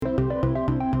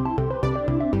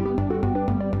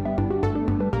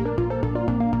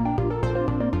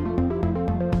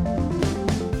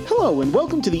Hello, and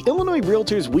welcome to the Illinois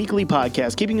REALTORS Weekly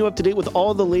Podcast, keeping you up to date with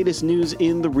all the latest news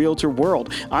in the realtor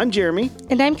world. I'm Jeremy.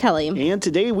 And I'm Kelly. And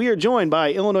today we are joined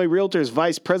by Illinois REALTORS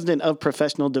Vice President of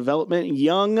Professional Development,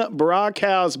 Young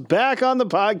Brockhouse, back on the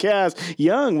podcast.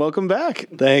 Young, welcome back.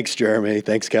 Thanks, Jeremy.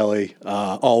 Thanks, Kelly.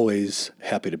 Always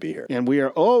happy to be here. And we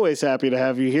are always happy to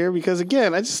have you here because,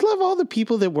 again, I just love all the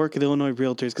people that work at Illinois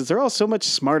REALTORS because they're all so much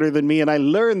smarter than me, and I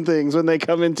learn things when they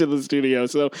come into the studio.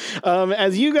 So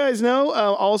as you guys know,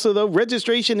 also, though,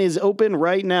 registration is open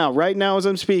right now as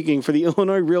I'm speaking, for the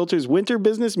Illinois REALTORS Winter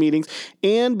Business Meetings.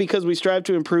 And because we strive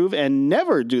to improve and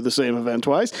never do the same event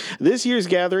twice, this year's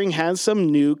gathering has some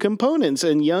new components.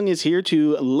 And Young is here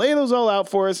to lay those all out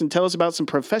for us and tell us about some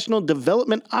professional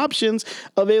development options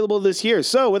available this year.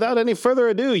 So without any further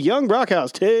ado, Young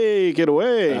Brockhouse, take it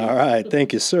away. All right.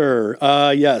 Thank you, sir.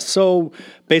 Yes. So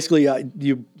basically,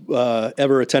 you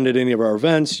ever attended any of our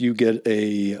events, you get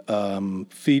a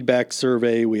feedback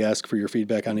survey. We ask for your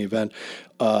feedback on the event.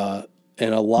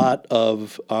 And a lot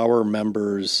of our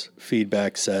members'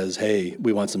 feedback says, hey,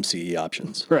 we want some CE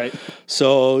options. Right.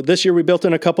 So this year we built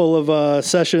in a couple of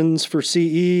sessions for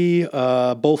CE,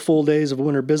 both full days of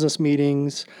winter business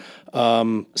meetings.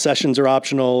 Sessions are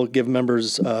optional, give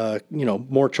members,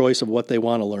 more choice of what they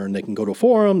want to learn. They can go to a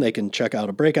forum, they can check out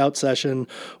a breakout session,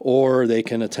 or they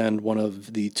can attend one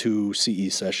of the two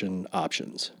CE session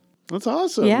options. That's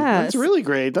awesome. Yeah. That's really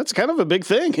great. That's kind of a big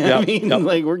thing. I mean,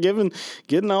 like we're getting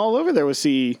all over there with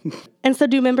CE. And so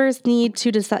do members need to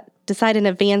decide in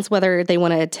advance whether they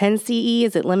want to attend CE?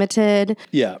 Is it limited?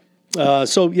 Yeah.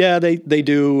 They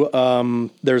do.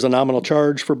 There's a nominal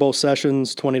charge for both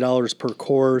sessions, $20 per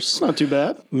course. It's not too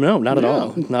bad. No, not at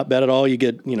all. Not bad at all. You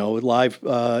get, live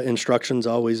instructions,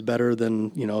 always better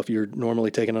than, if you're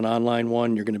normally taking an online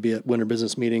one, you're going to be at winter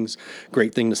business meetings.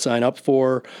 Great thing to sign up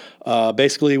for.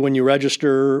 Basically, when you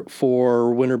register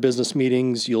for winter business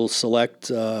meetings, you'll select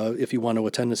if you want to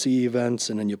attend the CE events,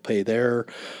 and then you pay there.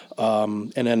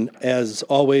 And then, as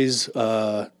always,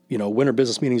 winter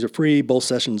business meetings are free. Both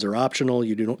sessions are optional.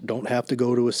 You don't have to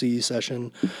go to a CE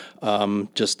session.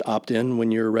 Just opt in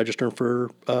when you're registering for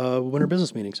winter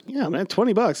business meetings. Yeah, man,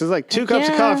 $20 is like 2 cups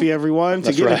of coffee, everyone,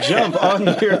 to get a jump on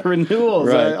your renewals,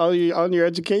 on your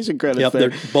education credits. Yep,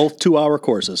 they're both 2-hour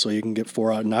courses, so you can get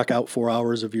knock out 4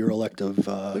 hours of your elective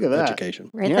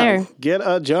education. Right there. Get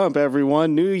a jump,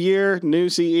 everyone. New year, new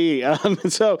CE.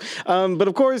 But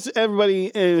of course,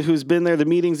 everybody who's been there, the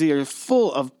meetings, they are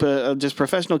full of just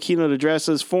professional keynote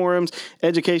addresses, forums,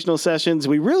 educational sessions.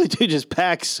 We really do just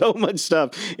pack so much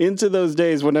stuff into those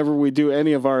days whenever we do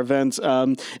any of our events.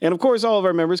 And of course, all of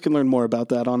our members can learn more about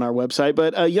that on our website.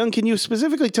 But Young, can you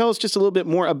specifically tell us just a little bit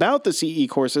more about the CE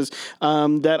courses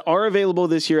that are available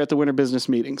this year at the Winter Business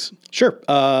Meetings? Sure.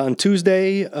 On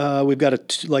Tuesday, we've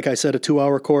got like I said, a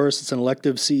 2-hour course. It's an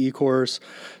elective CE course,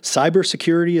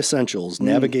 Cybersecurity Essentials,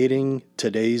 Navigating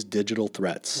Today's Digital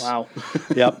Threats. Wow.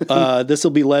 Yep. This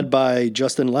will be led by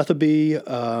Justin Letheby.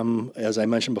 As I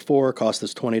mentioned before, cost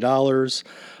is $20.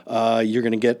 You're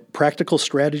going to get practical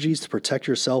strategies to protect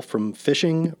yourself from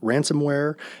phishing,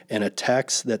 ransomware, and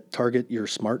attacks that target your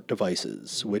smart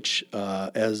devices, which,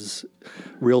 as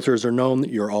realtors are known,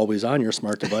 you're always on your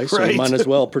smart device, so you might as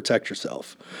well protect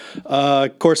yourself.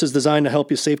 Course is designed to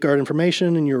help you safeguard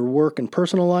information in your work and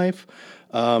personal life.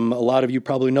 A lot of you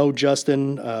probably know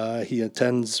Justin. He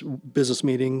attends business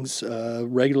meetings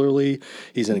regularly.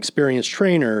 He's an experienced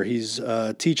trainer. He's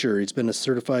a teacher. He's been a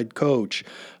certified coach.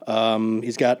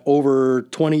 He's got over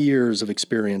 20 years of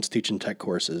experience teaching tech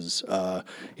courses.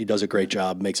 He does a great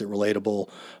job, makes it relatable,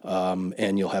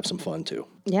 and you'll have some fun too.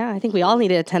 Yeah, I think we all need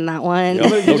to attend that one.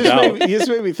 You just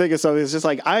made me think of something. It's just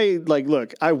like,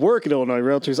 look, I work at Illinois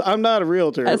REALTORS. I'm not a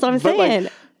realtor. That's what I'm saying.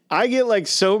 I get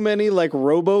so many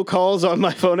robocalls on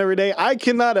my phone every day. I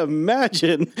cannot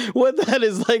imagine what that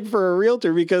is like for a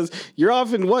realtor because you're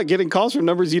often getting calls from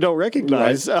numbers you don't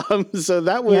recognize. Right. So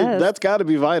that's got to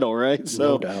be vital, right?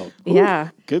 So, no doubt. Yeah.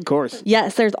 Good course.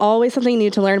 Yes, there's always something new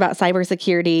to learn about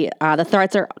cybersecurity. The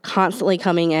threats are constantly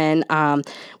coming in.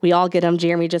 We all get them.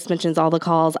 Jeremy just mentions all the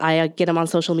calls. I get them on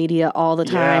social media all the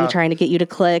time, trying to get you to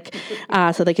click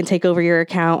so they can take over your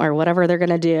account or whatever they're going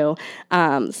to do.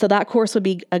 So that course would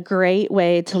be a great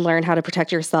way to learn how to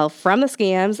protect yourself from the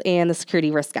scams and the security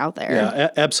risk out there. Yeah,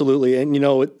 absolutely. And,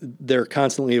 they're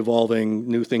constantly evolving.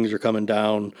 New things are coming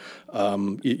down.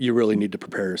 you really need to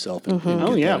prepare yourself. And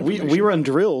Oh yeah, we run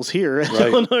drills here at Right.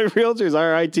 Illinois Realtors.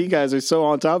 Our IT guys are so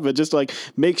on top of it, just to, like,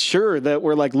 make sure that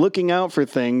we're like looking out for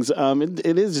things.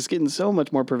 It is just getting so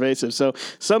much more pervasive. So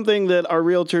something that our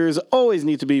realtors always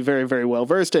need to be very, very well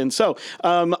versed in. So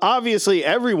obviously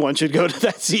everyone should go to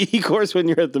that CE course when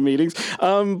you're at the meetings.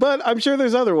 But I'm sure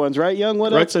there's other ones, right, Young?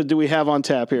 What else do we have on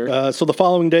tap here? So the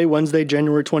following day, Wednesday,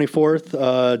 January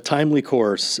 24th, timely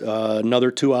course,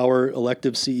 another 2-hour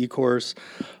elective CE course,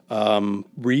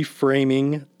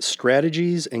 reframing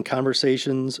strategies and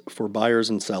conversations for buyers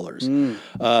and sellers.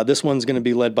 This one's going to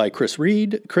be led by Chris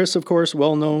Reed. Chris, of course,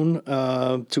 well known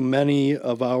to many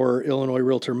of our Illinois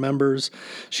Realtor members.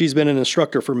 She's been an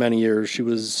instructor for many years. She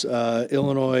was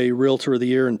Illinois Realtor of the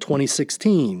Year in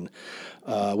 2016.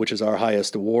 Which is our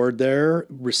highest award there.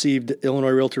 Received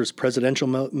Illinois Realtors presidential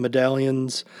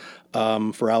medallions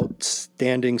for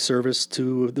outstanding service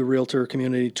to the realtor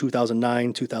community,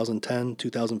 2009, 2010,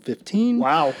 2015.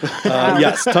 Wow.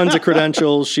 Yes, tons of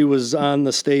credentials. She was on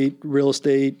the state real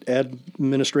estate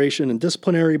administration and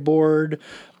disciplinary board.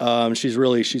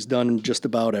 She's done just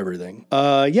about everything.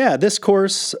 This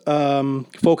course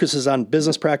focuses on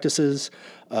business practices,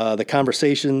 the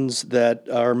conversations that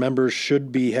our members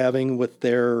should be having with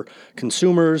their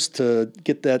consumers to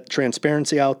get that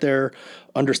transparency out there,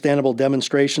 understandable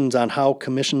demonstrations on how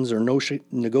commissions are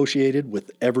negotiated with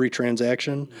every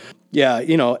transaction. Yeah,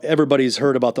 everybody's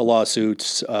heard about the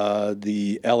lawsuits,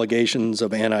 the allegations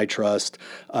of antitrust.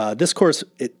 This course,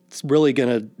 it's really going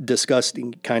to discuss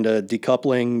kind of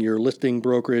decoupling your listing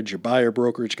brokerage, your buyer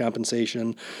brokerage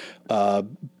compensation,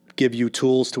 give you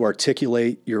tools to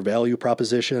articulate your value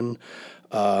proposition,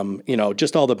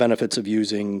 just all the benefits of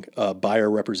using buyer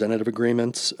representative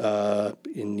agreements,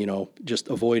 just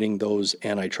avoiding those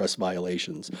antitrust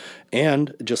violations.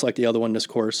 And just like the other one, this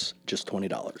course, just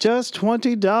 $20. Just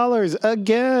 $20.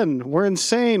 Again, we're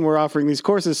insane. We're offering these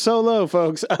courses so low,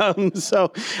 folks.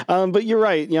 But you're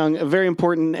right, Young, a very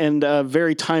important and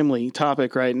very timely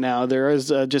topic right now. There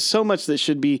is just so much that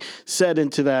should be said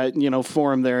into that,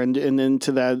 forum there and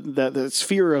into that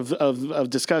sphere of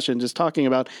discussion, just talking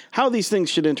about how these things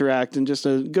should interact, and just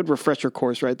a good refresher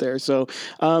course right there. So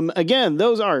again,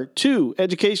 those are 2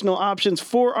 educational options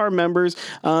for our members.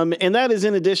 And that is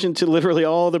in addition to literally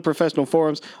all the professional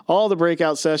forums, all the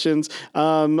breakout sessions,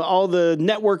 all the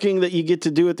networking that you get to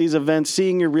do at these events,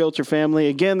 seeing your realtor family.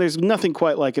 Again, there's nothing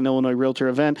quite like an Illinois Realtor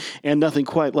event, and nothing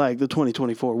quite like the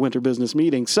 2024 Winter Business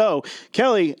Meeting. So,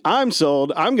 Kelly, I'm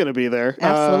sold. I'm going to be there.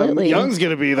 Absolutely. Young's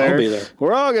going to be there. I'll be there.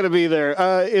 We're all going to be there.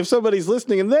 If somebody's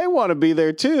listening and they want to be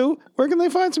there too, where can they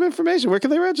find some information? Where can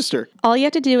they register? All you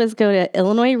have to do is go to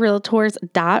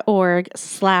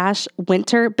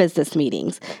illinoisrealtors.org/winter business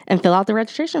meetings and fill out the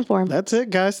registration form. That's it,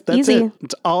 guys. That's Easy. it.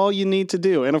 It's all you need to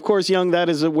do. And of course, Young, that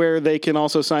is where they can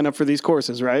also sign up for these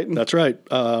courses, right? That's right.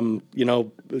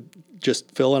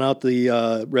 Just filling out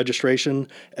the registration.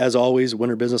 As always,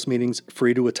 winter business meetings,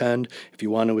 free to attend. If you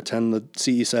want to attend the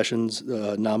CE sessions,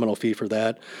 nominal fee for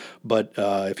that. But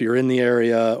if you're in the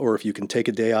area, or if you can take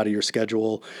a day out of your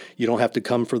schedule, you don't have to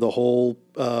come for the whole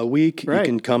week. Right. You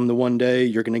can come the one day.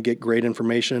 You're going to get great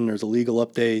information. There's a legal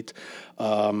update.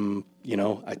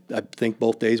 I think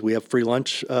both days we have free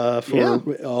lunch for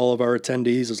all of our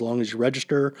attendees as long as you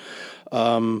register.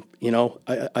 I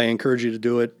encourage you to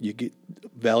do it. You get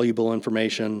valuable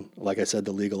information. Like I said,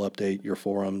 the legal update, your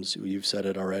forums, you've said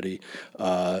it already.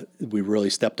 We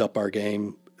really stepped up our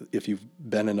game. If you've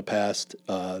been in the past,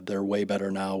 they're way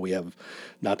better now. We have,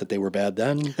 not that they were bad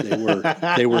then,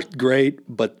 they were great,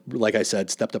 but like I said,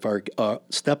 stepped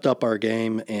up our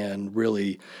game and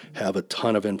really have a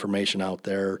ton of information out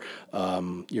there.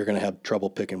 You're going to have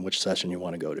trouble picking which session you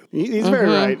want to go to. He's very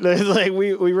right. Like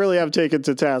we really have taken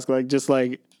to task,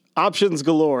 options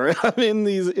galore in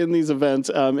these events.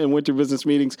 In Winter Business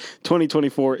Meetings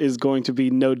 2024 is going to be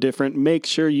no different. Make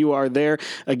sure you are there.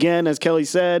 Again, as Kelly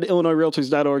said,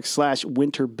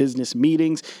 illinoisrealtors.org/winter business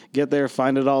meetings. Get there,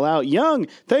 find it all out. Young,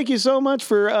 thank you so much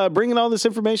for bringing all this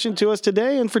information to us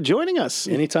today and for joining us.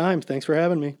 Anytime. Thanks for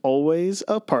having me. Always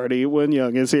a party when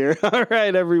Young is here. All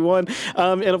right, everyone.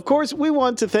 And of course, we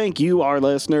want to thank you, our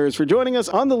listeners, for joining us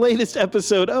on the latest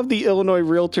episode of the Illinois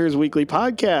Realtors Weekly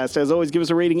Podcast. As always, give us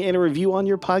a rating and a review on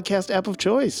your podcast app of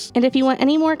choice. And if you want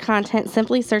any more content,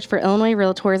 simply search for Illinois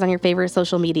Realtors on your favorite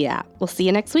social media app. We'll see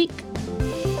you next week.